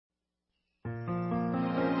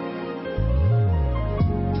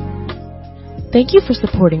Thank you for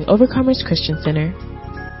supporting Overcomers Christian Center.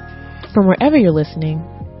 From wherever you're listening,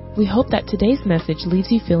 we hope that today's message leaves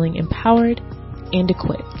you feeling empowered and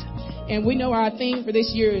equipped. And we know our theme for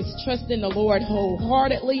this year is trusting the Lord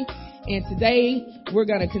wholeheartedly. And today we're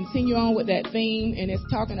going to continue on with that theme, and it's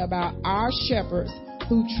talking about our shepherds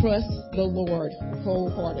who trust the Lord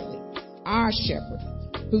wholeheartedly. Our shepherds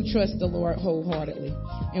who trust the Lord wholeheartedly.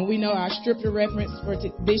 And we know our scripture reference for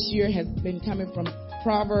this year has been coming from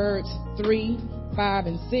Proverbs 3, 5,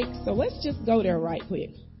 and 6. So let's just go there right quick.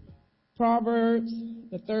 Proverbs,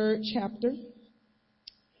 the 3rd chapter,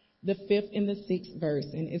 the 5th and the 6th verse.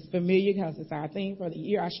 And it's familiar because it's our theme for the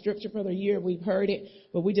year, our scripture for the year. We've heard it,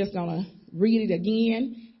 but we're just going to read it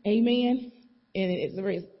again. Amen. And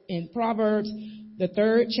it's in Proverbs, the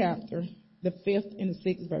 3rd chapter, the 5th and the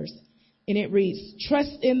 6th verse. And it reads,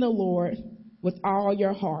 "Trust in the Lord with all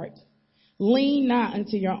your heart. Lean not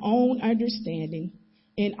unto your own understanding.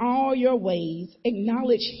 In all your ways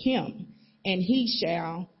acknowledge him, and he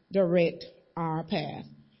shall direct our path."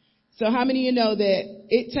 So how many of you know that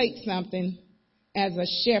it takes something as a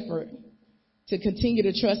shepherd to continue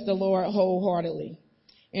to trust the Lord wholeheartedly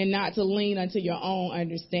and not to lean unto your own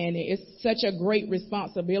understanding? It's such a great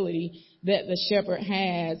responsibility that the shepherd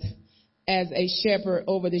has as a shepherd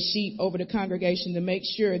over the sheep, over the congregation, to make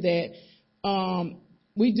sure that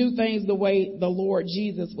we do things the way the Lord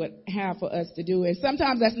Jesus would have for us to do it.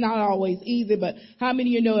 Sometimes that's not always easy, but how many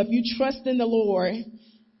of you know if you trust in the Lord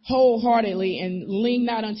wholeheartedly and lean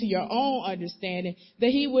not unto your own understanding, that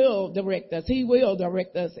he will direct us. He will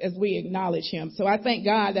direct us as we acknowledge him. So I thank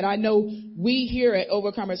God that I know we here at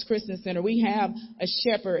Overcomers Christian Center, we have a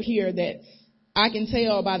shepherd here that I can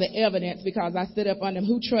tell by the evidence, because I sit up under him,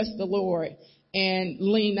 who trusts the Lord and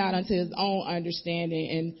lean not unto his own understanding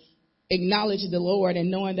and acknowledge the Lord,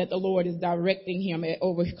 and knowing that the Lord is directing him at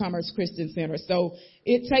Overcomers Christian Center. So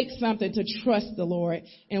it takes something to trust the Lord.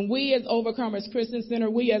 And we as Overcomers Christian Center,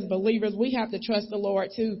 we as believers, we have to trust the Lord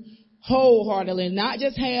too, wholeheartedly, not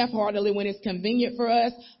just half-heartedly when it's convenient for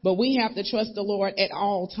us, but we have to trust the Lord at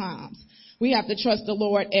all times. We have to trust the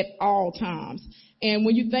Lord at all times. And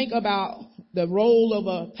when you think about the role of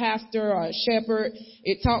a pastor or a shepherd,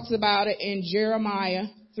 it talks about it in Jeremiah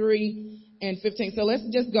 3 and 15. So let's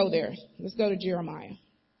just go there. Let's go to Jeremiah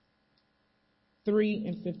 3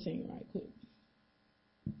 and 15 right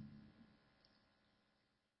quick.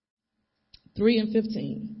 3 and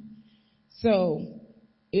 15. So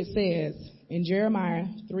it says in Jeremiah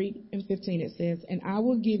 3 and 15, it says, "And I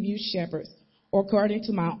will give you shepherds according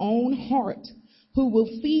to my own heart, who will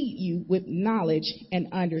feed you with knowledge and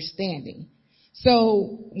understanding."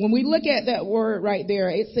 So when we look at that word right there,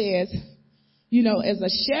 it says, you know, as a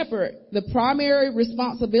shepherd, the primary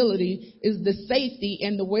responsibility is the safety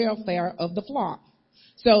and the welfare of the flock.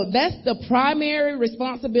 So that's the primary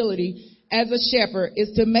responsibility as a shepherd,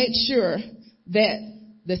 is to make sure that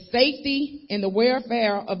the safety and the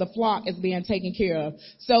welfare of the flock is being taken care of.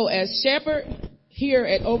 So as shepherd here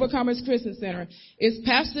at Overcomers Christian Center, it's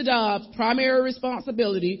Pastor Dobbs' primary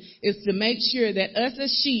responsibility is to make sure that us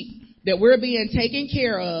as sheep, that we're being taken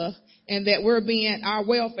care of, and that we're being our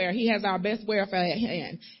welfare. He has our best welfare at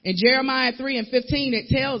hand. In Jeremiah 3 and 15, it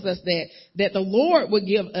tells us that the Lord will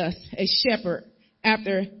give us a shepherd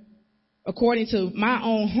according to my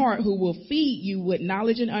own heart, who will feed you with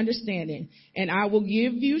knowledge and understanding. And I will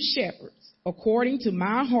give you shepherds according to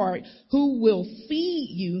my heart, who will feed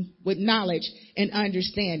you with knowledge and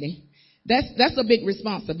understanding. That's a big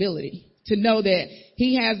responsibility, to know that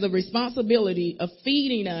he has the responsibility of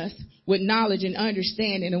feeding us with knowledge and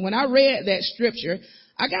understanding. And when I read that scripture,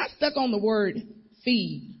 I got stuck on the word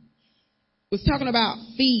feed. It was talking about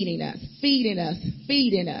feeding us, feeding us,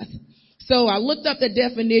 feeding us. So I looked up the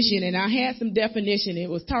definition, and I had some definition. It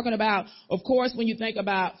was talking about, of course, when you think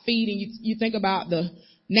about feeding, you think about the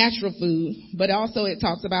natural food, but also it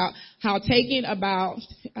talks about how taking about,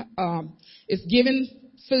 it's giving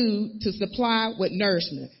food to supply with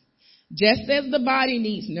nourishment. Just as the body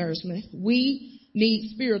needs nourishment, we need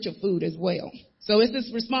spiritual food as well. So it's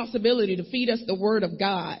this responsibility to feed us the word of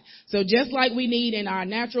God. So just like we need in our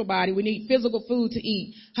natural body, we need physical food to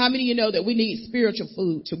eat. How many of you know that we need spiritual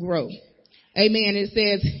food to grow? Amen. It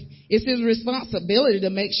says it's his responsibility to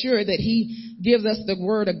make sure that he gives us the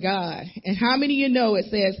word of God. And how many of you know it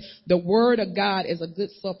says the word of God is a good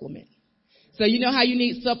supplement? So you know how you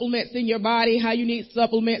need supplements in your body, how you need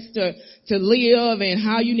supplements to live, and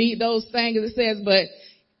how you need those things. It says, but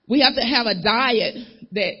we have to have a diet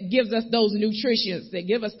that gives us those nutrients, that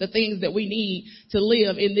give us the things that we need to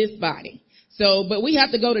live in this body. So, but we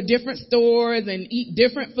have to go to different stores and eat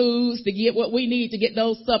different foods to get what we need to get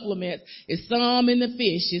those supplements. It's some in the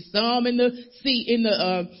fish, it's some in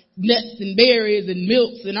the nuts and berries and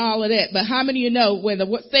milks and all of that. But how many of you know when the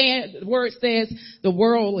word says, the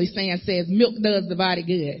worldly saying says milk does the body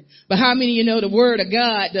good. But how many of you know the word of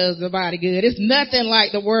God does the body good? It's nothing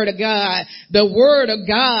like the word of God. The word of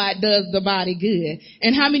God does the body good.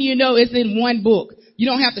 And how many of you know it's in one book? You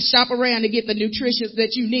don't have to shop around to get the nutrition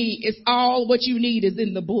that you need. It's all what you need is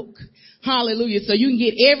in the book. Hallelujah. So you can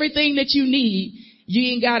get everything that you need.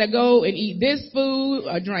 You ain't got to go and eat this food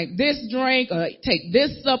or drink this drink or take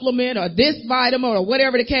this supplement or this vitamin or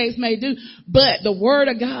whatever the case may do. But the word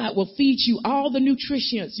of God will feed you all the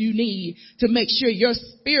nutrients you need to make sure your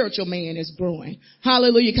spiritual man is growing.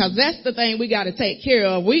 Hallelujah. Because that's the thing we got to take care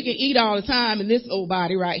of. We can eat all the time in this old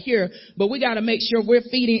body right here, but we got to make sure we're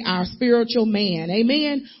feeding our spiritual man.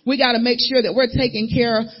 Amen. We got to make sure that we're taking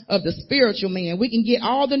care of the spiritual man. We can get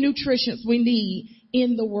all the nutrients we need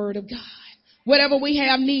in the word of God. Whatever we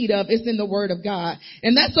have need of is in the word of God.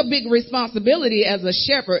 And that's a big responsibility as a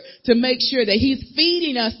shepherd to make sure that he's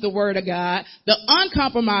feeding us the word of God, the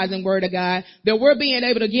uncompromising word of God, that we're being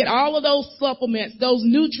able to get all of those supplements, those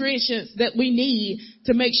nutrients that we need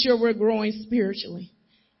to make sure we're growing spiritually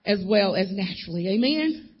as well as naturally.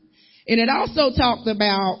 Amen. And it also talks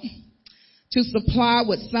about to supply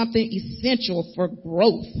with something essential for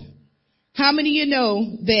growth. How many of you know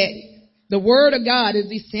that the word of God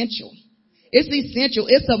is essential? It's essential.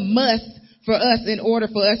 It's a must for us in order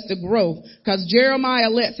for us to grow. Because Jeremiah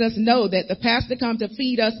lets us know that the pastor comes to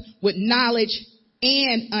feed us with knowledge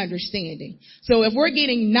and understanding. So if we're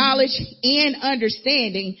getting knowledge and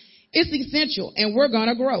understanding, it's essential and we're going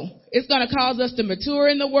to grow. It's going to cause us to mature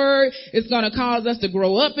in the word. It's going to cause us to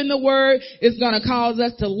grow up in the word. It's going to cause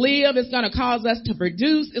us to live. It's going to cause us to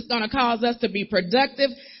produce. It's going to cause us to be productive.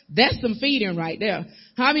 That's some feeding right there.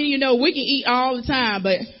 How many of you know we can eat all the time,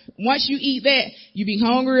 but once you eat that, you be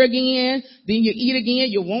hungry again, then you eat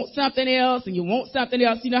again, you want something else, and you want something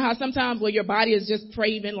else. You know how sometimes when your body is just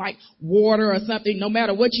craving like water or something, no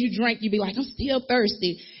matter what you drink, you be like, I'm still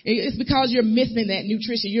thirsty. It's because you're missing that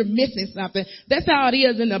nutrition. You're missing something. That's how it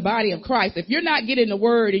is in the body of Christ. If you're not getting the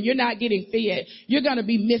word and you're not getting fed, you're going to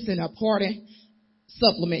be missing a important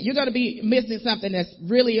supplement. You're going to be missing something that's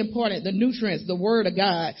really important, the nutrients, the word of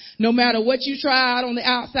God. No matter what you try out on the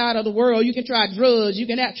outside of the world, you can try drugs, you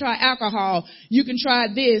can try alcohol, you can try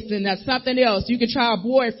this and something else. You can try a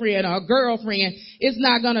boyfriend or a girlfriend. It's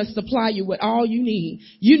not going to supply you with all you need.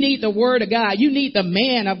 You need the word of God. You need the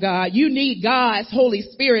man of God. You need God's Holy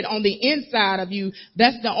Spirit on the inside of you.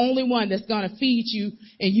 That's the only one that's going to feed you,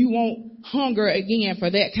 and you won't hunger again for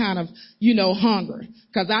that kind of, hunger.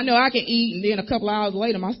 Because I know I can eat, and then a couple hours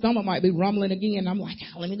later, my stomach might be rumbling again. And I'm like,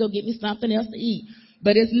 let me go get me something else to eat.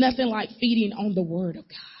 But it's nothing like feeding on the word of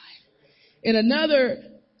God. In another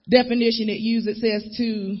definition it uses, it says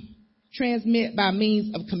to transmit by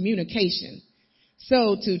means of communication.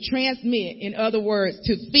 So to transmit, in other words,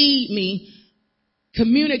 to feed me,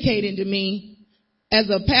 communicating to me as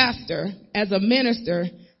a pastor, as a minister,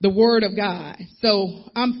 the word of God. So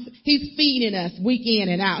he's feeding us week in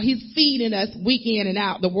and out. He's feeding us week in and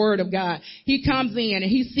out the word of God. He comes in and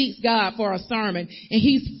he seeks God for a sermon, and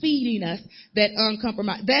he's feeding us that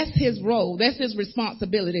uncompromised. That's his role. That's his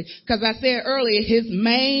responsibility. Because I said earlier, his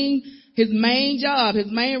main job,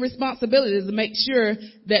 his main responsibility is to make sure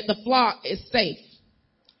that the flock is safe.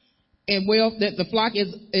 And that the flock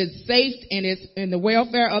is safe and it's in the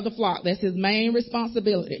welfare of the flock. That's his main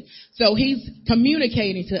responsibility. So he's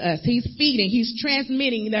communicating to us. He's feeding. He's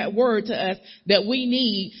transmitting that word to us that we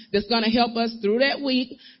need, that's going to help us through that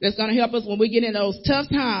week, that's going to help us when we get in those tough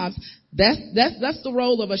times. That's the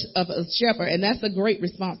role of a shepherd, and that's a great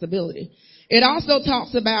responsibility. It also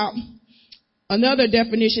talks about another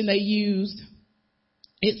definition they used.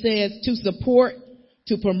 It says to support,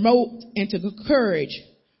 to promote, and to encourage.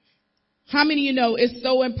 How many of you know it's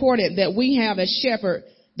so important that we have a shepherd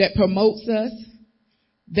that promotes us,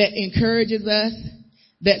 that encourages us,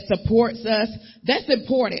 that supports us? That's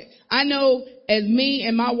important. I know as me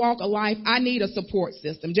in my walk of life, I need a support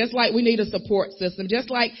system, just like we need a support system. Just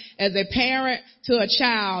like as a parent to a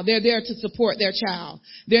child, they're there to support their child.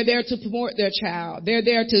 They're there to promote their child. They're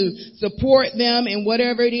there to support them in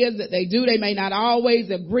whatever it is that they do. They may not always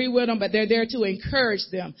agree with them, but they're there to encourage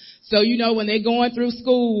them. So, when they're going through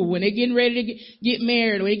school, when they're getting ready to get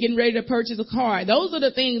married, when they're getting ready to purchase a car, those are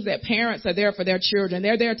the things that parents are there for their children.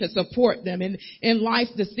 They're there to support them in life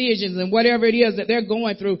decisions and whatever it is that they're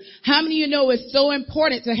going through. How many of you know it's so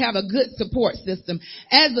important to have a good support system?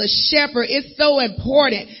 As a shepherd, it's so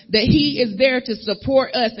important that he is there to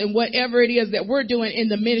support us in whatever it is that we're doing in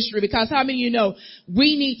the ministry, because how many of you know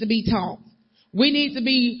we need to be taught? We need to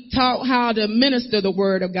be taught how to minister the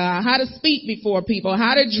word of God, how to speak before people,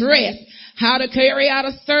 how to dress, how to carry out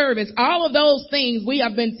a service. All of those things we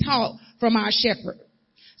have been taught from our shepherd.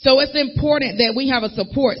 So it's important that we have a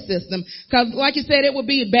support system, because like you said, it would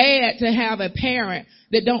be bad to have a parent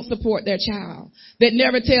that don't support their child, that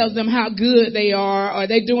never tells them how good they are, or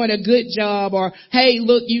they're doing a good job, or, hey,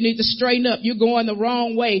 look, you need to straighten up. You're going the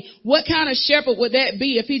wrong way. What kind of shepherd would that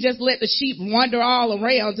be if he just let the sheep wander all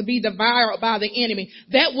around to be devoured by the enemy?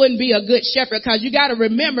 That wouldn't be a good shepherd, because you got to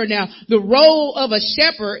remember now, the role of a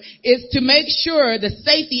shepherd is to make sure the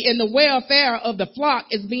safety and the welfare of the flock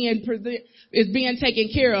is being taken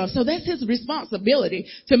care of. So that's his responsibility,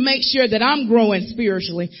 to make sure that I'm growing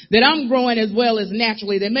spiritually, that I'm growing as well as naturally,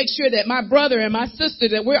 to make sure that my brother and my sister,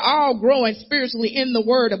 that we're all growing spiritually in the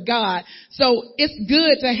word of God. So it's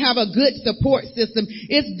good to have a good support system.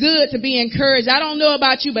 It's good to be encouraged. I don't know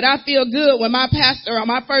about you, but I feel good when my pastor or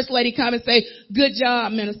my first lady come and say, good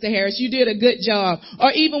job, Minister Harris. You did a good job. Or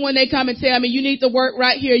even when they come and tell me, you need to work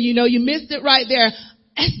right here. You know, you missed it right there.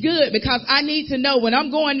 That's good, because I need to know when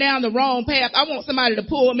I'm going down the wrong path, I want somebody to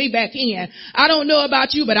pull me back in. I don't know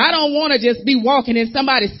about you, but I don't want to just be walking and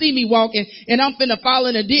somebody see me walking and I'm finna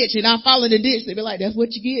fall in a ditch and I fall in the ditch. They be like, that's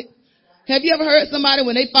what you get. Have you ever heard somebody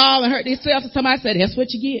when they fall and hurt themselves and somebody said, that's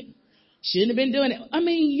what you get? Shouldn't have been doing it. I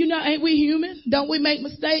mean, you know, ain't we human? Don't we make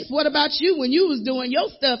mistakes? What about you when you was doing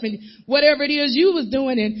your stuff and whatever it is you was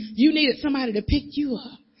doing and you needed somebody to pick you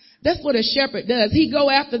up? That's what a shepherd does. He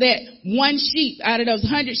go after that one sheep out of those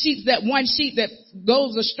 100 sheep, that one sheep that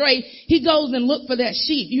goes astray. He goes and look for that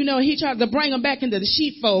sheep. You know, he tries to bring them back into the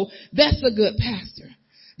sheepfold. That's a good pastor.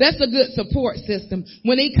 That's a good support system.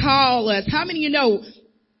 When he call us, how many of you know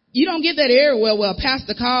you don't get that everywhere? Well,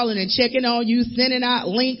 pastor calling and checking on you, sending out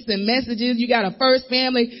links and messages. You got a first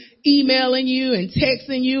family emailing you and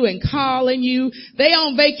texting you and calling you. They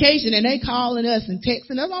on vacation and they calling us and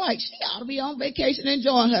texting us. I'm like, she ought to be on vacation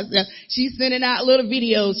enjoying herself. She's sending out little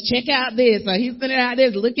videos. Check out this. Or he's sending out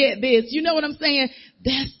this. Look at this. You know what I'm saying?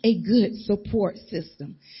 That's a good support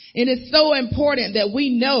system. And it's so important that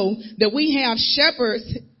we know that we have shepherds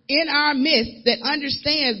in our midst that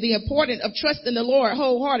understands the importance of trusting the Lord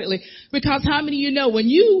wholeheartedly. Because how many of you know when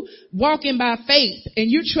you walking by faith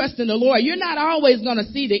and you're trusting the Lord, you're not always going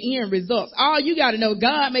to see the end results. All you got to know,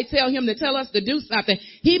 God may tell him to tell us to do something.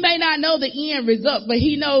 He may not know the end results, but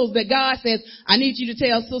he knows that God says, I need you to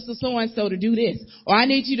tell sister so-and-so to do this. Or I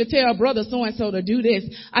need you to tell brother so-and-so to do this.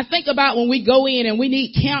 I think about when we go in and we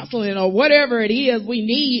need counseling or whatever it is we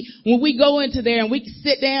need, when we go into there and we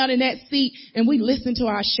sit down in that seat and we listen to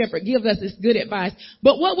our shepherd gives us this good advice.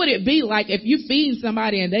 But what would it be like if you feed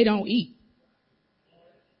somebody and they don't eat?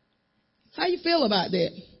 How you feel about that?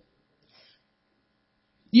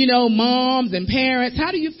 You know, moms and parents,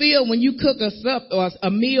 how do you feel when you cook a sup or a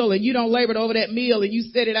meal and you don't labor over that meal and you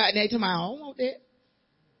set it out and they tell me, I don't want that?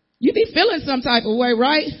 You be feeling some type of way,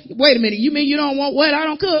 right? Wait a minute, you mean you don't want what? I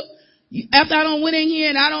don't cook. After I don't went in here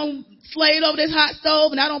and I don't slayed over this hot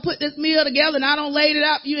stove and I don't put this meal together and I don't laid it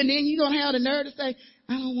out for you, and then you don't have the nerve to say,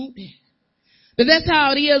 I don't want that. But that's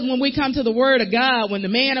how it is when we come to the word of God, when the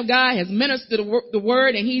man of God has ministered the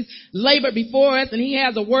word and he's labored before us and he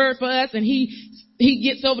has a word for us and he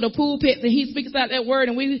gets over the pulpits and he speaks out that word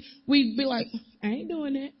and we be like, I ain't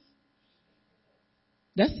doing that.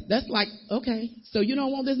 That's like, okay, so you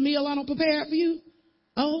don't want this meal I don't prepare for you?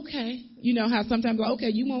 Oh, okay. You know how sometimes go, okay,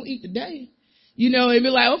 you won't eat today. You know, it'd be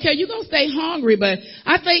like, okay, you're going to stay hungry. But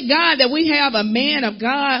I thank God that we have a man of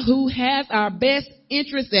God who has our best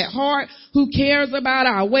interests at heart, who cares about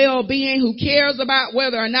our well-being, who cares about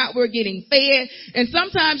whether or not we're getting fed. And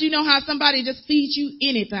sometimes you know how somebody just feeds you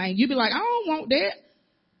anything. You'd be like, I don't want that.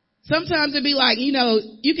 Sometimes it'd be like, you know,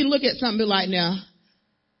 you can look at something and be like, now,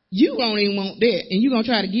 you don't even want that. And you're going to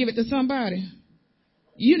try to give it to somebody.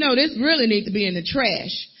 You know, this really needs to be in the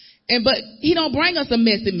trash. But he don't bring us a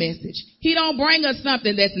messy message. He don't bring us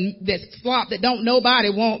something that's flop that don't nobody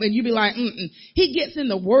want. And you be like, He gets in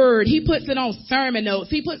the word. He puts it on sermon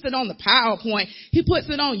notes. He puts it on the PowerPoint. He puts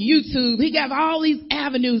it on YouTube. He got all these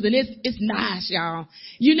avenues and it's nice, y'all.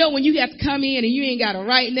 You know, when you got to come in and you ain't got to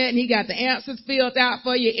write nothing, he got the answers filled out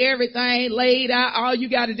for you, everything laid out. All you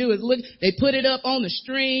got to do is look. They put it up on the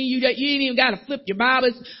screen. You ain't even got to flip your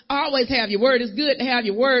Bibles. Always have your word. It's good to have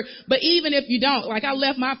your word. But even if you don't, like I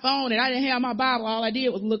left my phone and I didn't have my Bible, all I did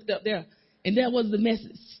was looked up there. And that was the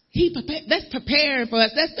message. That's preparing for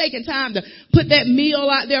us. That's taking time to put that meal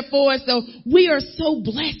out there for us. So we are so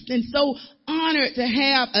blessed and so honored to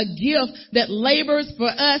have a gift that labors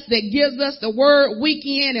for us, that gives us the word week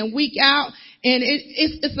in and week out. And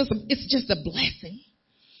it's just a blessing.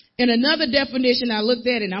 And another definition I looked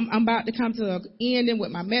at, and I'm about to come to an ending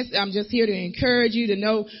with my message. I'm just here to encourage you to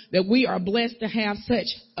know that we are blessed to have such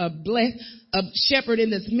a shepherd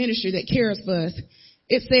in this ministry that cares for us.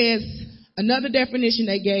 It says, another definition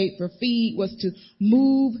they gave for feed was to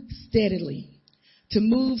move steadily. To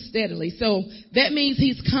move steadily. So that means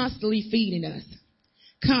he's constantly feeding us.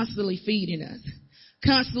 Constantly feeding us.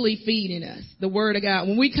 Constantly feeding us the word of God.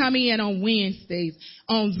 When we come in on Wednesdays,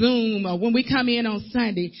 on Zoom, or when we come in on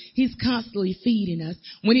Sunday, he's constantly feeding us.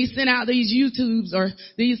 When he sent out these YouTubes or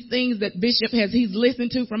these things that Bishop he's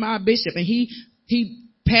listened to from our bishop, and he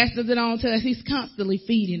passes it on to us, he's constantly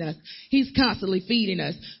feeding us. He's constantly feeding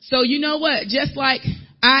us. So you know what? Just like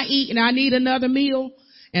I eat and I need another meal,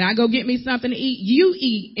 and I go get me something to eat, you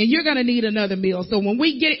eat, and you're going to need another meal. So when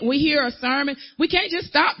we hear a sermon, we can't just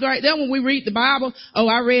stop right there when we read the Bible. Oh,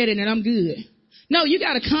 I read it and I'm good. No, you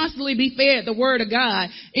got to constantly be fed the word of God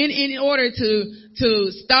in order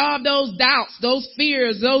to starve those doubts, those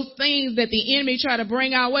fears, those things that the enemy try to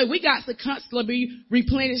bring our way. We got to constantly be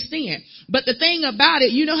replenished in. But the thing about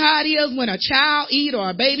it, you know how it is when a child eats or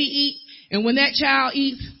a baby eats, and when that child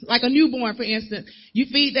eats, like a newborn, for instance, you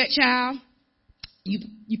feed that child.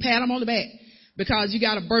 You pat them on the back because you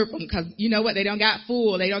got to burp them because you know what? They don't got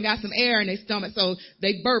full. They don't got some air in their stomach, so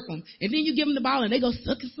they burp them. And then you give them the ball and they go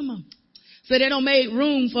sucking some more. So they don't make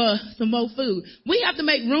room for some more food. We have to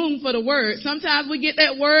make room for the word. Sometimes we get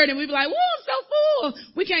that word and we be like, woo, I'm so full.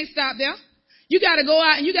 We can't stop there. You got to go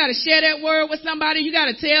out and you got to share that word with somebody. You got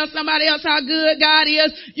to tell somebody else how good God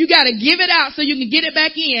is. You got to give it out so you can get it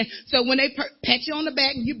back in. So when they pat you on the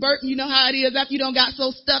back and you burp, you know how it is after you don't got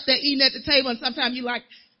so stuffed that eating at the table. And sometimes you like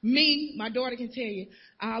me, my daughter can tell you,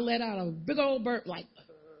 I'll let out a big old burp like,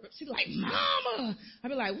 she's like, Mama. I'll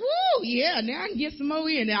be like, woo, yeah, now I can get some more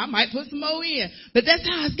in. Now I might put some more in. But that's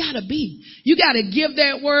how it's got to be. You got to give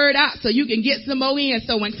that word out so you can get some more in.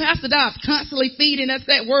 So when Pastor Dobbs constantly feeding us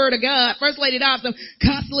that word of God, First Lady Dobbs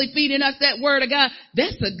constantly feeding us that word of God,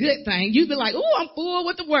 that's a good thing. You be like, oh, I'm full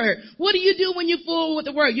with the word. What do you do when you're full with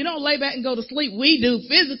the word? You don't lay back and go to sleep. We do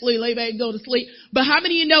physically lay back and go to sleep. But how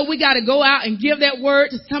many of you know we got to go out and give that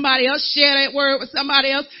word to somebody else, share that word with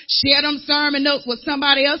somebody else, share them sermon notes with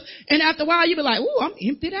somebody else? And after a while, you be like, ooh, I'm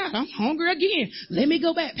emptied out. I'm hungry again. Let me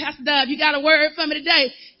go back. Pastor Doug, you got a word for me today?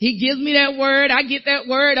 He gives me that word. I get that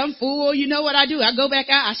word. I'm full. You know what I do? I go back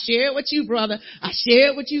out. I share it with you, brother. I share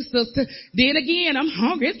it with you, sister. Then again, I'm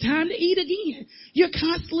hungry. It's time to eat again. You're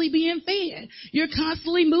constantly being fed. You're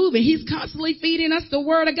constantly moving. He's constantly feeding us the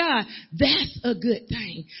word of God. That's a good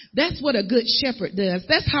thing. That's what a good shepherd does.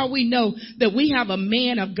 That's how we know that we have a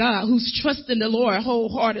man of God who's trusting the Lord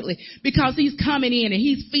wholeheartedly, because he's coming in and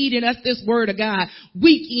he's feeding us this word of God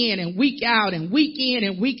week in and week out and week in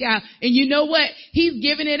and week out. And you know what? He's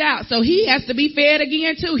giving it out. So he has to be fed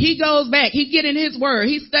again too. He goes back. He get in his word.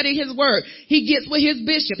 He study his word. He gets with his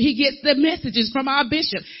bishop. He gets the messages from our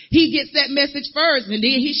bishop. He gets that message first and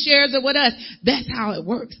then he shares it with us. That's how it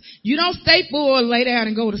works. You don't stay full and lay down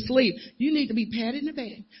and go to sleep. You need to be patted in the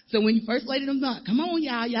back. So when you first lay them up, come on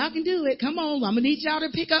y'all. Y'all can do it. Come on. I'm going to need y'all to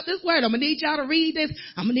pick up this word. I'm going to need y'all to read this.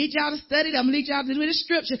 I'm going to need y'all to study it. I'm going to need y'all to do the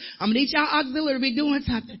scripture. I'm going to need y'all auxiliary to be doing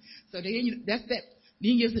something. So then that's that.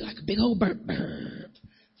 Then you get like a big old burp.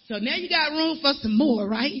 So now you got room for some more,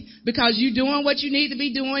 right? Because you're doing what you need to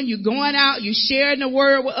be doing. You're going out. You're sharing the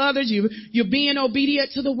word with others. You're being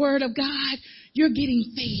obedient to the word of God. You're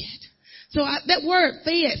getting fed. So that word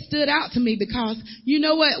fed stood out to me because you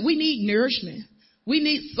know what? We need nourishment. We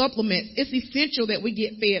need supplements. It's essential that we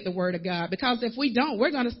get fed the word of God, because if we don't,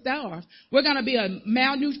 we're going to starve. We're going to be a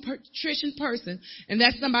malnutrition person. And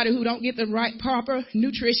that's somebody who don't get the right proper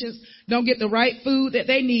nutrition, don't get the right food that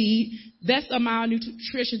they need. That's a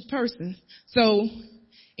malnutrition person. So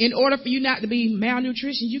in order for you not to be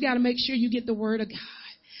malnutrition, you got to make sure you get the word of God.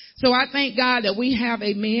 So I thank God that we have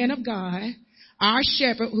a man of God, our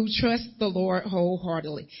shepherd, who trusts the Lord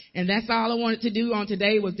wholeheartedly. And that's all I wanted to do on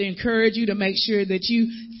today, was to encourage you to make sure that you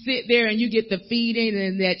sit there and you get the feeding,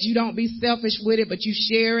 and that you don't be selfish with it, but you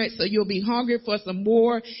share it so you'll be hungry for some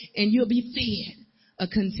more and you'll be fed. A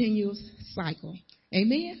continuous cycle.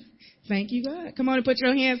 Amen. Thank you, God. Come on and put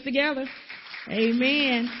your hands together.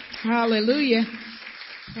 Amen. Hallelujah.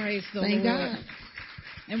 Praise the Thank Lord. God.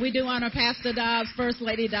 And we do honor Pastor Dobbs, First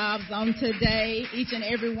Lady Dobbs on today, each and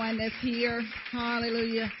every one that's here.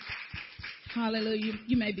 Hallelujah. Hallelujah.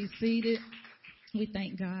 You may be seated. We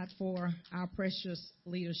thank God for our precious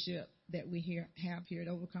leadership that we have here at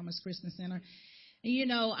Overcomers Christian Center.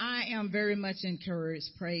 I am very much encouraged,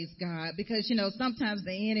 praise God, because, sometimes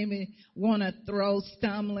the enemy want to throw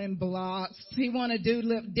stumbling blocks. He want to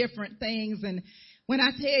do different things. And when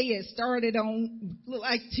I tell you it started on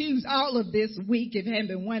like Tuesday, all of this week, if it hadn't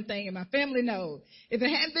been one thing, and my family knows, if it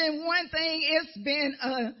hadn't been one thing, it's been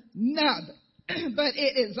another. But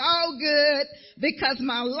it is all good because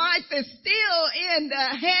my life is still in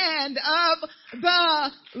the hand of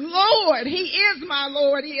the Lord. He is my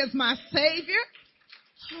Lord. He is my Savior.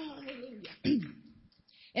 Hallelujah.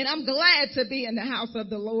 And I'm glad to be in the house of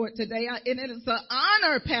the Lord today. And it is an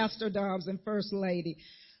honor, Pastor Dobbs and First Lady.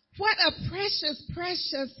 What a precious,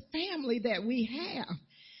 precious family that we have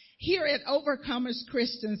here at Overcomers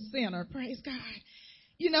Christian Center. Praise God.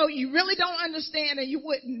 You really don't understand, and you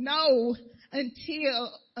wouldn't know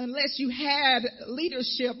unless you had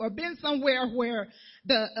leadership or been somewhere where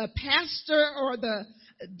the pastor or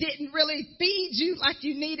didn't really feed you like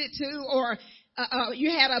you needed to, or you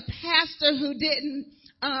had a pastor who didn't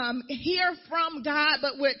hear from God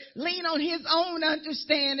but would lean on his own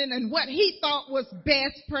understanding and what he thought was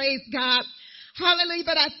best. Praise God. Hallelujah.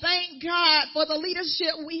 But I thank God for the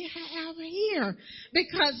leadership we have here,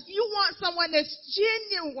 because you want someone that's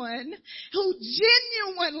genuine, who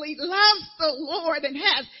genuinely loves the Lord and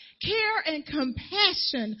has care and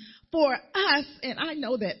compassion for us. And I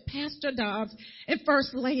know that Pastor Dobbs and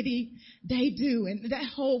First Lady, they do, and that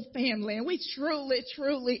whole family. And we truly,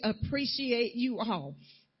 truly appreciate you all.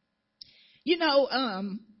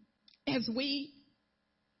 As we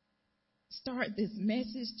start this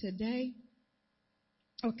message today,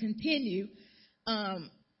 or continue,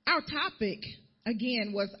 our topic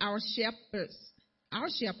again was our shepherds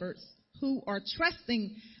who are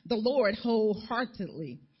trusting the Lord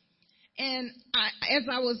wholeheartedly. And as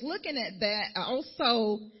I was looking at that,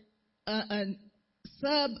 also a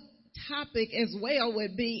subtopic as well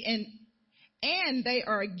would be, and they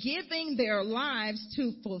are giving their lives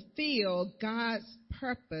to fulfill God's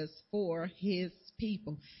purpose for his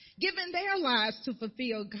people. Giving their lives to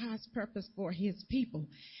fulfill God's purpose for his people.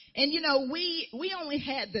 And, we only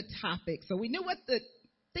had the topic, so we knew what the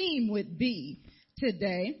theme would be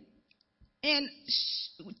today. And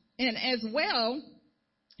as well,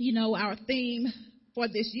 our theme for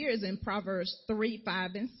this year is in Proverbs 3,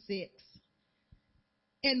 5, and 6.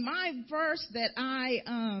 And my verse that I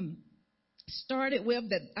started with,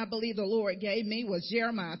 that I believe the Lord gave me, was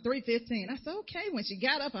Jeremiah 3:15. I said, okay. When she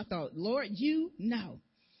got up, I thought, Lord, you know,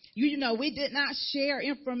 we did not share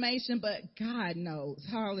information, but God knows.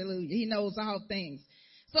 Hallelujah. He knows all things.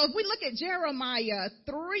 So if we look at Jeremiah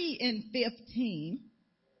 3:15,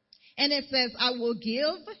 and it says, I will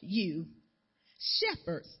give you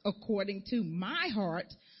shepherds according to my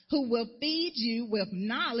heart, who will feed you with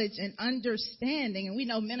knowledge and understanding. And we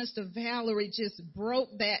know Minister Valarie just broke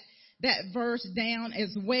that verse down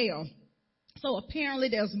as well. So apparently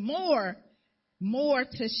there's more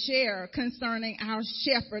to share concerning our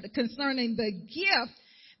shepherd, concerning the gift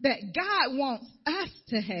that God wants us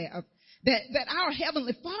to have, that our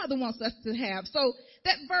Heavenly Father wants us to have. So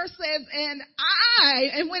that verse says, and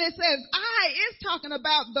when it says I, it's talking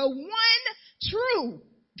about the one true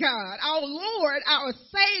God, our Lord, our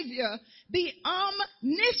Savior, the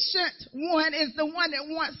omniscient one is the one that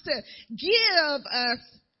wants to give us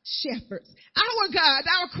shepherds. Our God,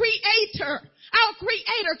 our creator.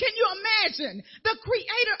 Can you imagine the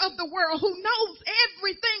creator of the world, who knows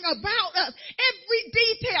everything about us, every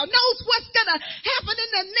detail, knows what's going to happen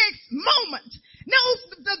in the next moment, knows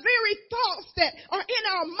the very thoughts that are in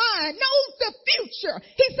our mind, knows the future.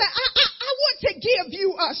 He said, I want to give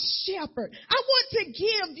you a shepherd. I want to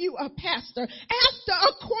give you a pastor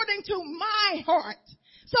according to my heart.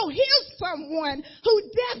 So here's someone who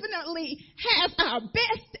definitely has our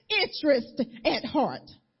best interest at heart.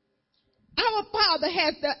 Our Father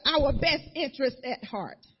has our best interest at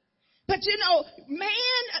heart. But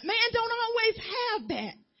man don't always have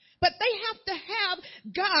that. But they have to have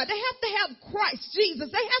God. They have to have Christ Jesus.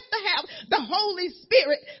 They have to have the Holy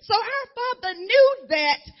Spirit. So our Father knew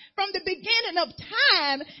that from the beginning of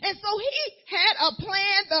time. And so he had a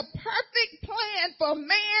plan, the perfect plan for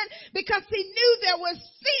man, because he knew there was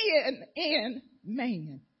sin in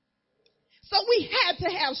man. So we had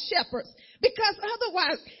to have shepherds, because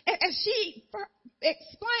otherwise, as she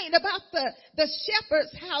explained about the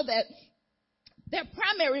shepherds, how that their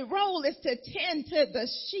primary role is to tend to the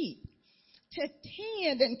sheep, to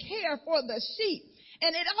tend and care for the sheep.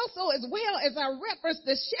 And it also, as well as I referenced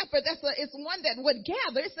the shepherd, it's one that would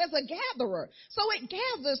gather. It says a gatherer. So it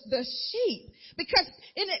gathers the sheep. Because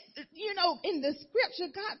in the scripture,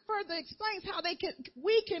 God further explains how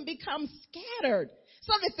we can become scattered.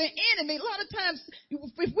 So that the enemy, a lot of times,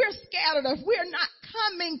 if we're scattered, if we're not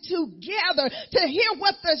coming together to hear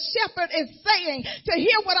what the shepherd is saying, to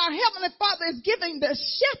hear what our Heavenly Father is giving the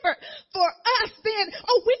shepherd for us, then,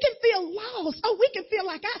 we can feel lost. We can feel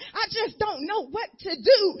like I just don't know what to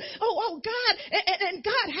do. God, and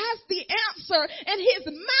God has the answer, and his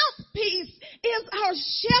mouthpiece is our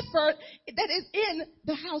shepherd that is in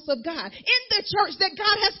the house of God, in the church that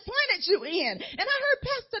God has planted you in. And I heard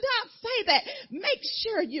Pastor Dodd say that. Make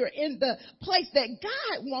sure you're in the place that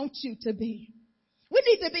God wants you to be. We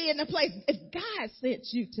need to be in the place that God sent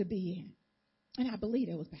you to be in. And I believe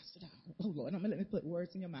that was Pastor Dodd. Oh, Lord, let me put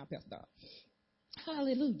words in your mouth, Pastor Dodd.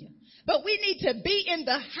 Hallelujah. But we need to be in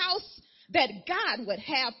the house that God would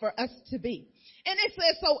have for us to be. And it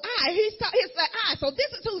says, so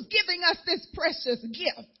this is who's giving us this precious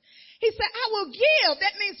gift. He said, I will give.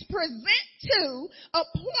 That means present to,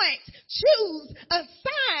 appoint, choose,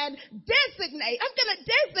 assign, designate. I'm going to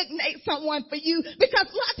designate someone for you, because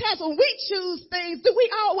a lot of times when we choose things, do we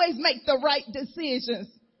always make the right decisions?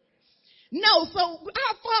 No, so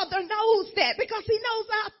our Father knows that, because he knows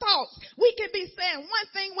our thoughts. We can be saying one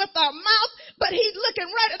thing with our mouth, but he's looking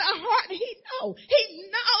right at our heart, and he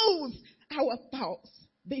knows our thoughts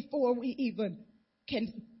before we even can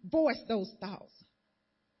voice those thoughts.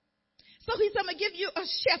 So he said, I'm going to give you a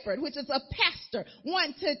shepherd, which is a pastor,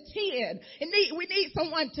 1 to 10. We need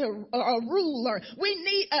someone a ruler. We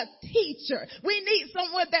need a teacher. We need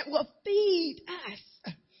someone that will feed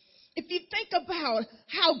us. If you think about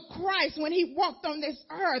how Christ, when he walked on this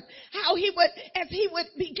earth, how as he would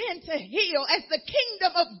begin to heal, as the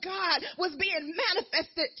kingdom of God was being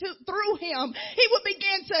manifested through him, he would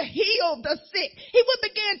begin to heal the sick. He would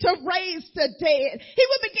begin to raise the dead. He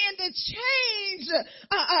would begin to change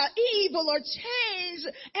evil or change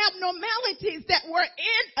abnormalities that were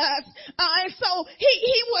in us. And so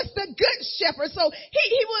he was the good shepherd. So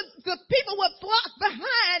the people would flock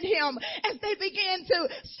behind him as they began to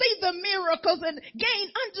see the miracles and gain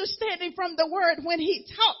understanding from the word when he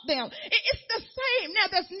taught them. It's the same. Now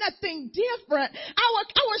there's nothing different. Our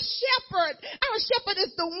shepherd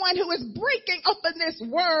is the one who is breaking open this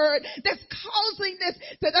word that's causing this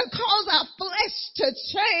to cause our flesh to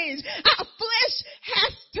change. Our flesh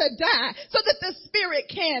has to die so that the spirit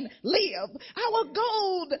can live. Our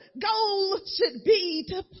goal should be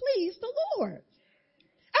to please the Lord.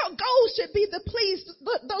 Our goal should be to please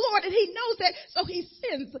the Lord, and he knows that, so he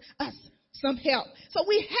sends us some help. So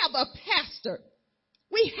we have a pastor.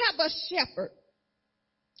 We have a shepherd.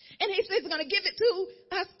 And he says he's going to give it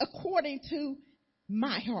to us according to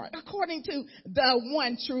my heart, according to the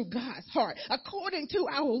one true God's heart, according to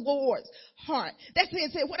our Lord's heart. That's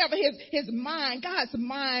it. Whatever his mind, God's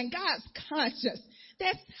conscience.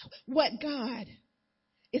 That's what God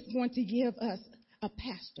is going to give us, a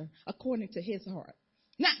pastor, according to his heart.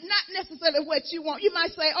 Not necessarily what you want. You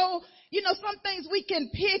might say, some things we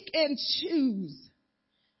can pick and choose.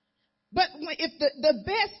 But if the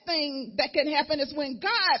best thing that can happen is when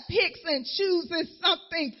God picks and chooses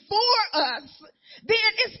something for us, then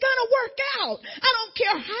it's going to work out. I don't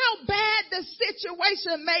care how bad the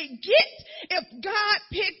situation may get. If God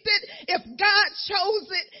picked it, if God chose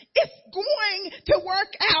it, it's going to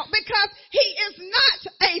work out, because he is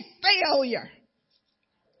not a failure.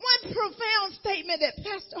 One profound statement that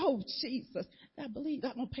I believe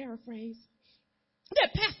I'm going to paraphrase, that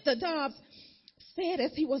Pastor Dobbs said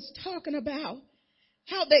as he was talking about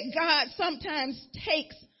how that God sometimes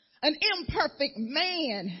takes an imperfect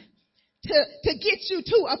man to get you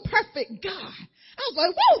to a perfect God. I was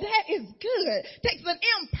like, whoa, that is good. Takes an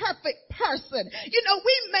imperfect person.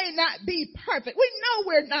 We may not be perfect. We know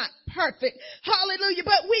we're not perfect. Hallelujah.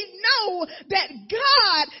 But we know that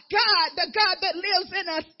God, the God that lives in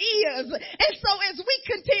us is. And so as we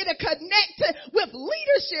continue to connect with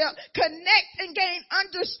leadership, connect and gain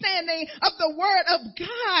understanding of the word of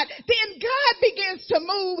God, then God begins to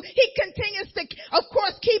move. He continues to, of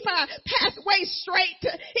course, keep our pathway straight.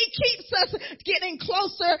 He keeps us getting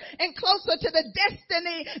closer and closer to the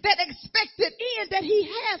destiny, that expected end that he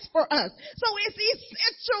has for us. So it's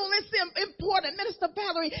essential, it's important. Minister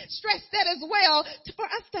Valarie stressed that as well, for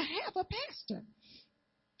us to have a pastor.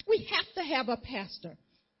 We have to have a pastor.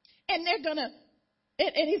 And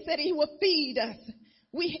and he said he will feed us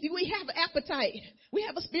We have appetite. We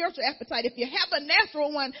have a spiritual appetite. If you have a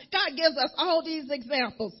natural one, God gives us all these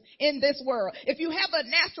examples in this world. If you have a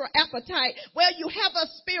natural appetite, well, you have a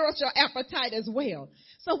spiritual appetite as well.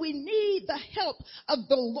 So we need the help of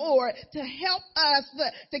the Lord to help us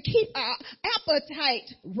to keep our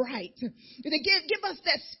appetite right. To give us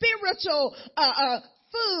that spiritual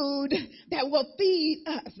food that will feed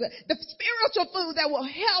us, the spiritual food that will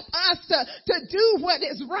help us to do what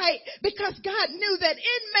is right, because God knew that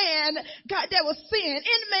in man, God, there was sin.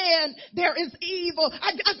 In man, there is evil.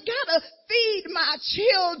 I've got to feed my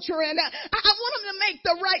children. I want them to make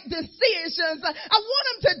the right decisions. I want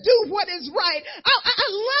them to do what is right. I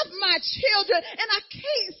love my children, and I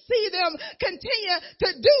can't see them continue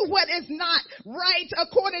to do what is not right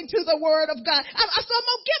according to the word of God. So I'm going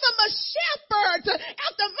to give them a shepherd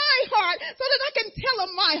after my heart, so that I can tell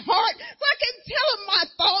them my heart, so I can tell them my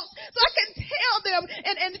thoughts, so I can tell them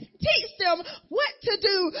and teach them what to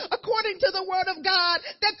do according to the word of God,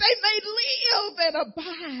 that they may live and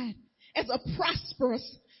abide as a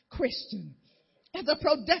prosperous Christian, as a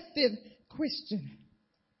productive Christian.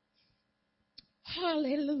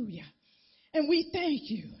 Hallelujah. And we thank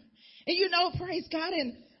you. And you know, praise God,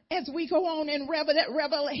 and as we go on in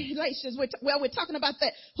Revelations, we're talking about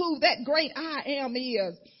that, who that great I am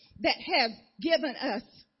is that has given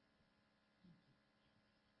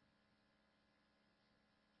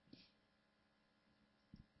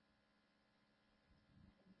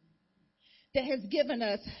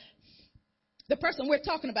us the person we're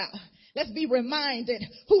talking about. Let's be reminded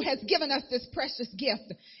who has given us this precious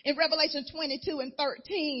gift. In Revelation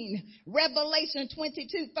 22:13, Revelation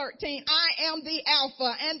 22:13, I am the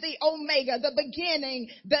Alpha and the Omega, the beginning,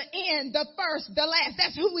 the end, the first, the last.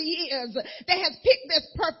 That's who he is that has picked this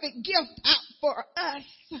perfect gift out for us.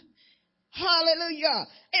 Hallelujah.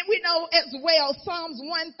 And we know as well, Psalms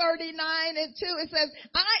 139:2, it says,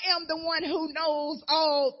 I am the one who knows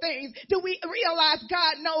all things. Do we realize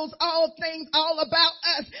God knows all things all about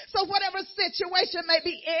us? So whatever situation may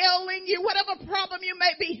be ailing you, whatever problem you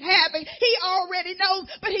may be having, he already knows,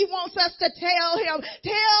 but he wants us to tell him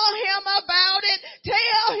about it.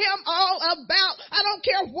 Tell him all about. I don't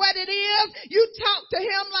care what it is. You talk to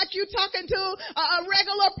him like you're talking to a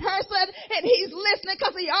regular person, and he's listening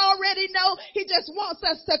because he already knows. He just wants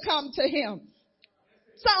us to come to him.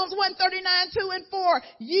 Psalms 139:2-4.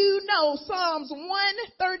 You know Psalms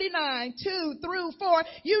 139:2-4.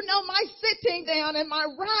 You know my sitting down and my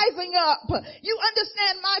rising up. You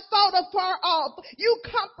understand my thought afar off. You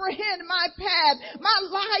comprehend my path, my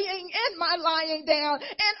lying and my lying down,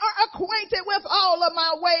 and are acquainted with all of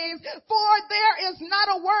my ways. For there is not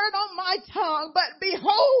a word on my tongue, but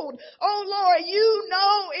behold, O Lord, you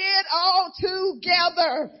know it all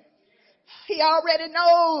together. He already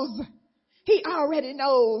knows. He already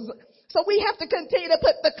knows. So we have to continue to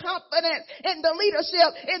put the confidence in the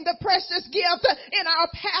leadership, in the precious gift, in our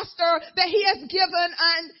pastor that he has given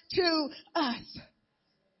unto us.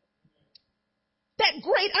 That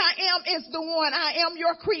great I am is the one. I am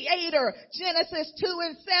your creator. Genesis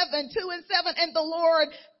 2:7. And the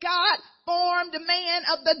Lord God formed man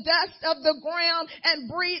of the dust of the ground and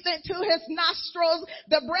breathed into his nostrils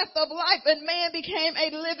the breath of life, and man became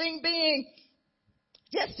a living being.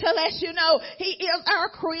 Just to let you know, he is our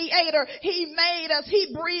creator. He made us. He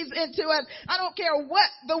breathes into us. I don't care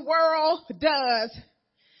what the world does.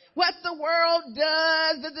 What the world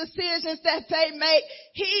does, the decisions that they make.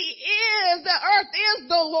 The earth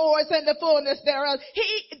is the Lord's and the fullness thereof.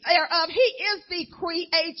 He is the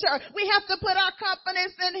creator. We have to put our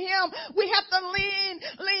confidence in him. We have to lean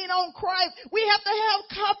on Christ. We have to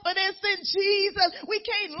have confidence in Jesus. We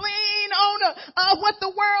can't lean on what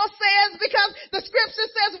the world says, because the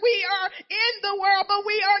scripture says we are in the world, but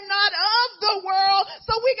we are not of the world.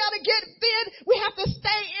 So we got to get fit. We have to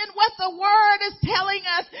stay in what the word is telling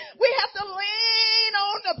us. We have to lean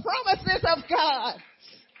on the promises of God.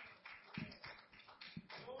 We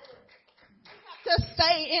have to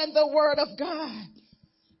stay in the word of God.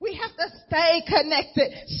 We have to stay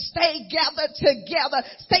connected, stay gathered together,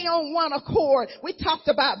 stay on one accord. We talked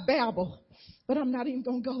about Babel, but I'm not even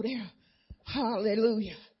going to go there.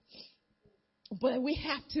 Hallelujah. But we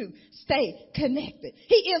have to stay connected.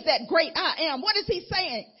 He is that great I am. What is he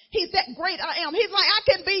saying? He's that great I am. He's like, I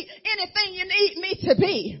can be anything you need me to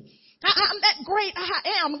be. I'm that great I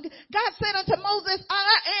am. God said unto Moses,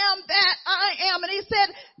 I am that I am. And he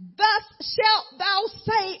said, thus shalt thou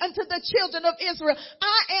say unto the children of Israel,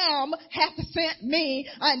 I am hath sent me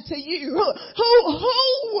unto you.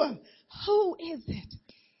 Who is it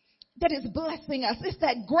that is blessing us? It's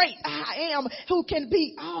that great I am who can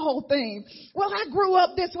be all things. Well, I grew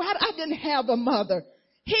up this way. I didn't have a mother.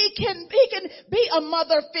 He can be a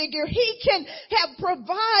mother figure. He can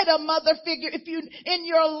provide a mother figure if you, in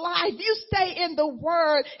your life, you stay in the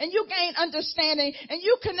word and you gain understanding and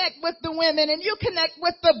you connect with the women and you connect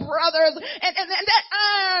with the brothers and that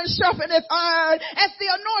iron sharpeneth iron as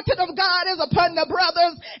the anointing of God is upon the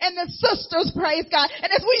brothers and the sisters, praise God.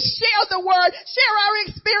 And as we share the word, share our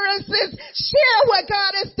experiences, share what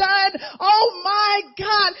God has done. Oh my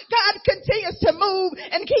God, God continues to move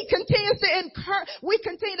and He continues to encourage. We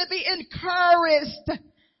continue to be encouraged.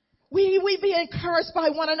 We be encouraged by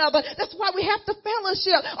one another. That's why we have to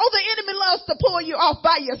fellowship. Oh, the enemy loves to pull you off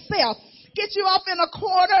by yourself. Get you off in a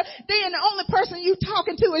corner. Then the only person you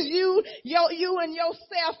talking to is you and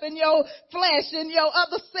yourself and your flesh and your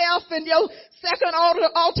other self and your second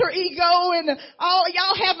alter ego and all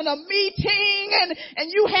y'all having a meeting and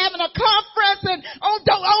you having a conference and oh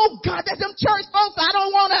God, that's them church folks. I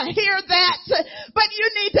don't want to hear that. But you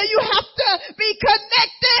have to be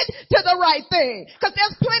connected to the right thing because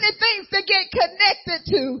there's plenty of things to get connected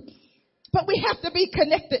to. But we have to be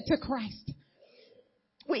connected to Christ.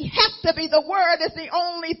 We have to be. The word is the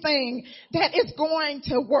only thing that is going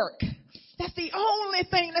to work. That's the only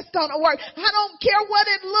thing that's going to work. I don't care what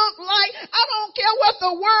it looks like. I don't care what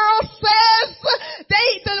the world says.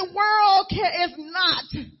 The world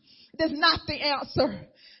is not the answer.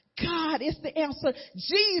 God is the answer.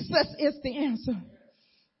 Jesus is the answer.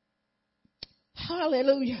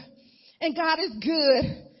 Hallelujah. And God is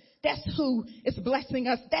good. That's who is blessing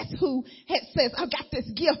us. That's who says, I got this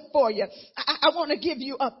gift for you. I want to give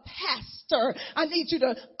you a pastor. I need you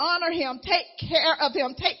to honor him. Take care of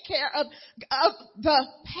him. Take care of the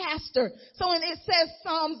pastor. So when it says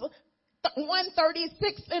Psalms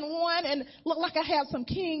 136:1, and look like I have some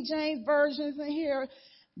King James versions in here.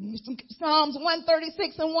 Psalms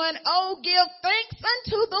 136:1, oh, give thanks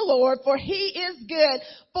unto the Lord, for He is good,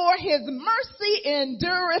 for His mercy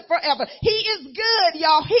endureth forever. He is good,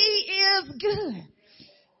 y'all. He is good.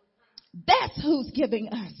 That's who's giving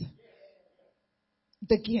us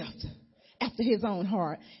the gift after His own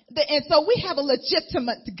heart. And so we have a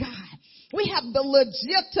legitimate God. We have the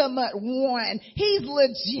legitimate one. He's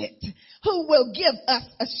legit, who will give us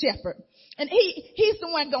a shepherd. And he's the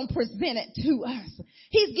one going to present it to us.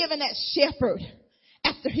 He's given that shepherd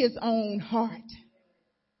after his own heart.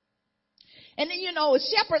 And then,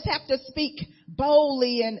 shepherds have to speak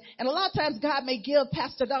boldly. And a lot of times God may give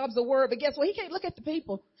Pastor Dobbs a word, but guess what? He can't look at the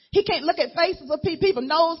people. He can't look at faces of people. People's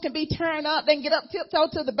nose can be turned up. They can get up tiptoe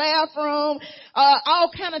to the bathroom.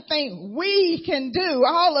 All kind of things we can do,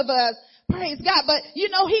 all of us. Praise God. But, he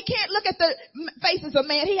can't look at the faces of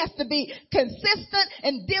man. He has to be consistent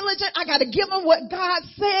and diligent. I got to give him what God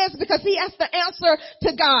says because he has to answer to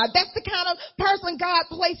God. That's the kind of person God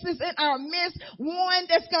places in our midst. One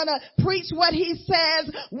that's going to preach what he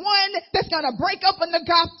says. One that's going to break open the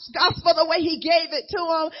gospel the way he gave it to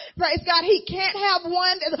him. Praise God. He can't have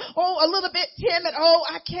one that's, a little bit timid.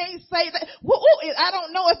 I can't say that. I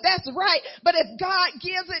don't know if that's right. But if God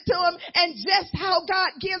gives it to him and just how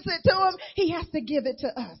God gives it to him, He has to give it to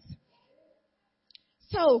us.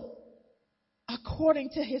 So, according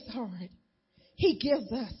to His heart, He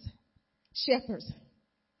gives us shepherds.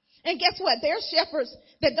 And guess what? There are shepherds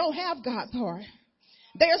that don't have God's heart.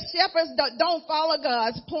 There are shepherds that don't follow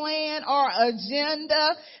God's plan or agenda.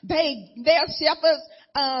 They're shepherds,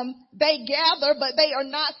 they gather, but they are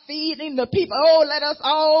not feeding the people. Oh, let us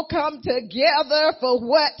all come together for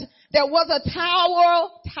what? There was a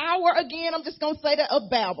tower again, I'm just going to say that, of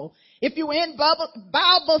Babel. If you're in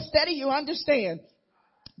Bible study, you understand.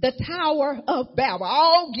 The Tower of Babel.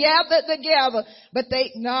 All gathered together, but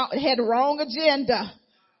they had the wrong agenda.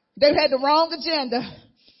 They had the wrong agenda.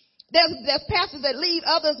 There's pastors that lead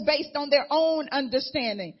others based on their own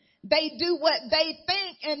understanding. They do what they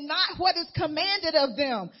think and not what is commanded of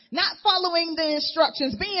them. Not following the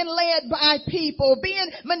instructions, being led by people, being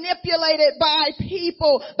manipulated by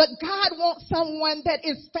people. But God wants someone that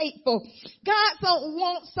is faithful. God don't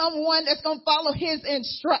want someone that's going to follow His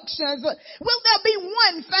instructions. Will there be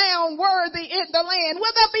one found worthy in the land?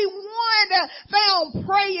 Will there be one found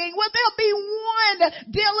praying? Will there be one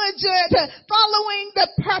diligent following the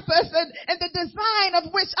purpose and the design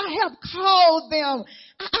of which I have called them?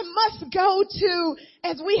 I must go to,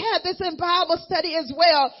 as we had this in Bible study as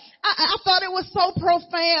well, I thought it was so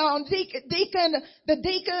profound. The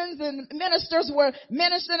deacons and ministers were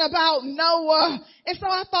ministering about Noah. And so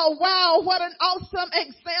I thought, wow, what an awesome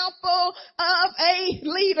example of a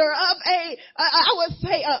leader, of I would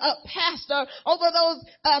say a pastor over those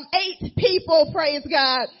 8 people, praise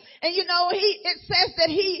God. And you know, it says that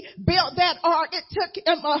he built that ark. It took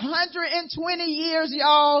him 120 years,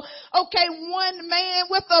 y'all. Okay, one man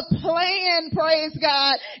with a plan, praise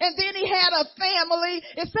God. And then he had a family.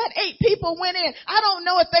 It said 8 people went in. I don't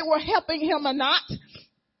know if they were helping him or not.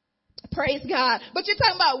 Praise God. But you're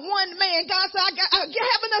talking about one man. God said, I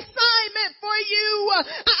have an assignment for you.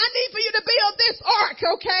 I need for you to build this ark,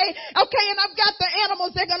 okay? Okay, and I've got the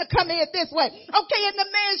animals. They're going to come in this way. Okay, and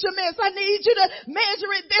the measurements, I need you to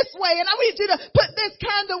measure it this way. And I need you to put this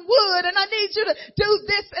kind of wood. And I need you to do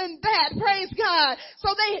this and that. Praise God.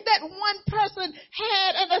 So that one person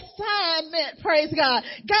had an assignment. Praise God.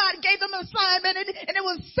 God gave them an assignment. And it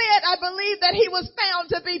was said, I believe, that he was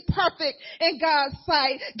found to be perfect in God's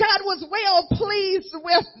sight. God was well pleased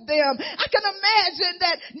with them. I can imagine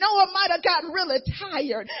that Noah might have got really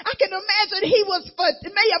tired. I can imagine he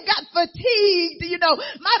may have got fatigued,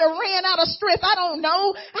 might have ran out of strength. I don't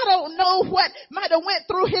know what might have went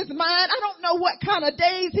through his mind. I don't know what kind of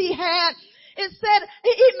days he had. It said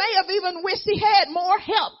he may have even wished he had more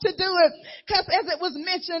help to do it. Because as it was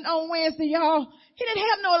mentioned on Wednesday, y'all, he didn't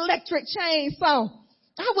have no electric chainsaw.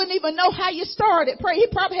 I wouldn't even know how you started. He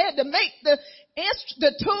probably had to make the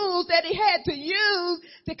tools that he had to use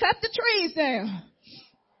to cut the trees down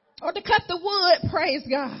or to cut the wood, praise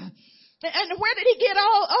God. And where did he get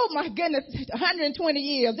oh my goodness, 120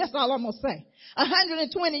 years. That's all I'm going to say.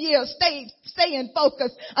 120 years staying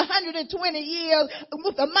focused. 120 years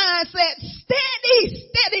with the mindset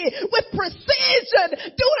steady with precision,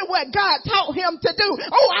 doing what God taught him to do.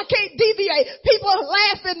 Oh, I can't deviate. People are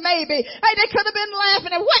laughing maybe. Hey, they could have been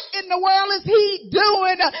laughing. And what in the world is he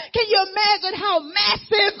doing? Can you imagine how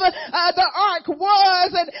massive the ark was,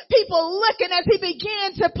 and people looking as he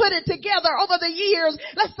began to put it together over the years?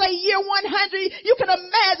 Let's say year 100, you can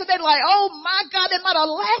imagine they're like, oh my God, they might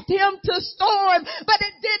have laughed him to storm, but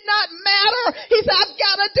it did not matter. He said, I've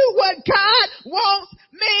got to do what God wants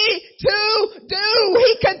me to do.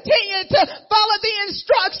 He continued to follow the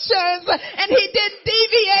instructions, and he didn't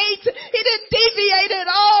deviate. He didn't deviate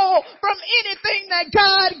at all from anything that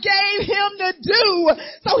God gave him to do.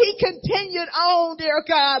 So he continued on, dear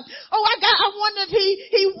God. Oh, I wonder if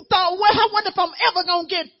he thought, well, I wonder if I'm ever going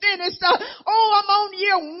to get finished. I'm on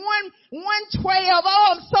year 112.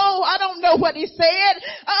 I don't know what he said.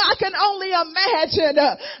 I can only imagine.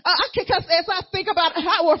 Because as I think about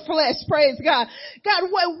our flesh, praise God,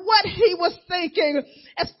 what he was thinking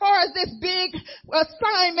as far as this big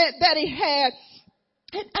assignment that he had.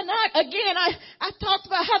 And I talked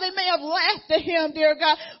about how they may have laughed at him, dear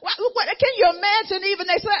God. What can you imagine? Even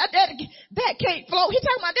they said that can't float. He's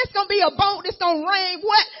talking about this gonna be a boat. It's gonna rain.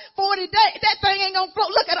 What 40 days? That thing ain't gonna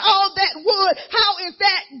float. Look at all that wood. How is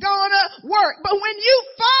that gonna work? But when you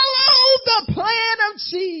follow the plan of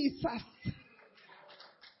Jesus,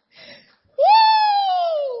 woo!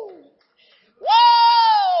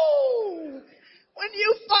 When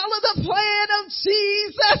you follow the plan of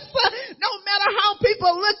Jesus, no matter how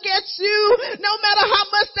people look at you, no matter how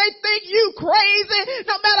much they think you crazy,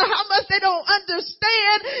 no matter how much they don't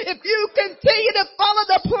understand, if you continue to follow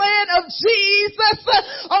the plan of Jesus,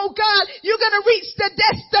 oh God, you're going to reach the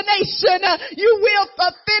destination. You will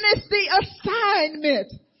finish the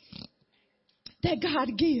assignment that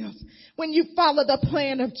God gives when you follow the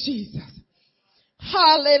plan of Jesus.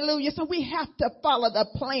 Hallelujah. So we have to follow the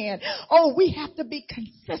plan. Oh, we have to be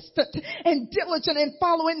consistent and diligent in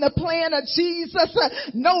following the plan of Jesus.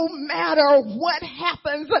 No matter what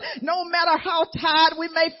happens, no matter how tired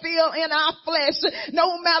we may feel in our flesh,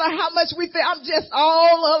 no matter how much we feel I'm just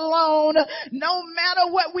all alone, no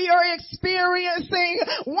matter what we are experiencing,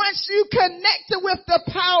 once you connect with the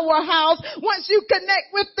powerhouse, once you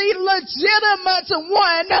connect with the legitimate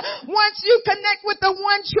one, once you connect with the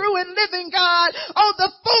one true and living God, oh,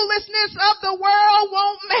 the foolishness of the world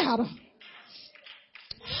won't matter.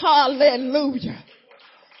 Hallelujah.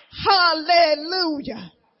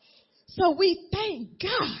 Hallelujah. So we thank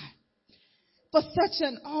God for such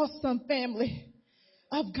an awesome family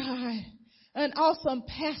of God, an awesome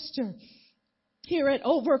pastor here at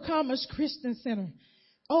Overcomers Christian Center.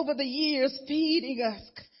 Over the years, feeding us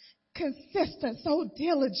consistent, so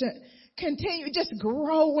diligent, continue just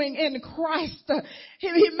growing in Christ.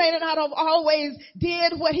 He may not have always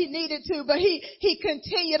did what he needed to, but he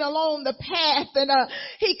continued along the path, and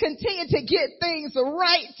he continued to get things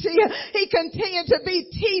right. He continued to be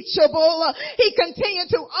teachable. He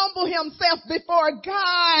continued to humble himself before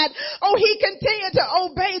God. Oh, he continued to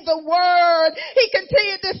obey the word. He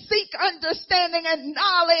continued to seek understanding and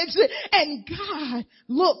knowledge. And God,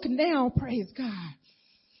 look now, praise God.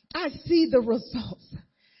 I see the results.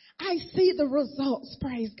 I see the results,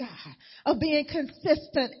 praise God, of being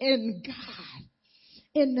consistent in God,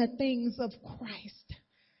 in the things of Christ.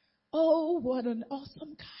 Oh, what an awesome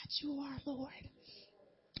God you are, Lord.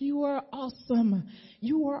 You are awesome.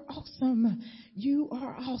 You are awesome. You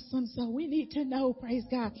are awesome. So we need to know, praise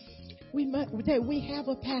God, that we have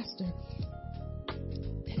a pastor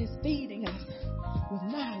that is feeding us with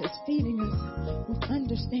knowledge, feeding us with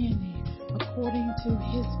understanding according to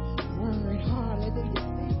his word. Hallelujah.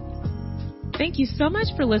 Thank you so much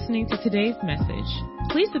for listening to today's message.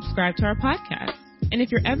 Please subscribe to our podcast. And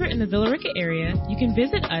if you're ever in the Villa Rica area, you can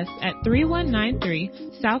visit us at 3193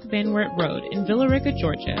 South Van Wert Road in Villa Rica,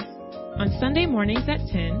 Georgia, on Sunday mornings at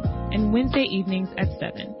 10 and Wednesday evenings at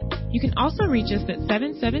 7. You can also reach us at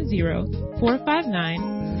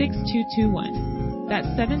 770-459-6221. That's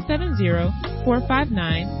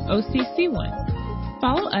 770-459-OCC1.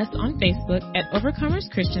 Follow us on Facebook at Overcomers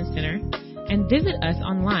Christian Center and visit us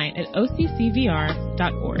online at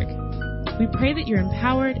occvr.org. We pray that you're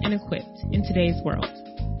empowered and equipped in today's world.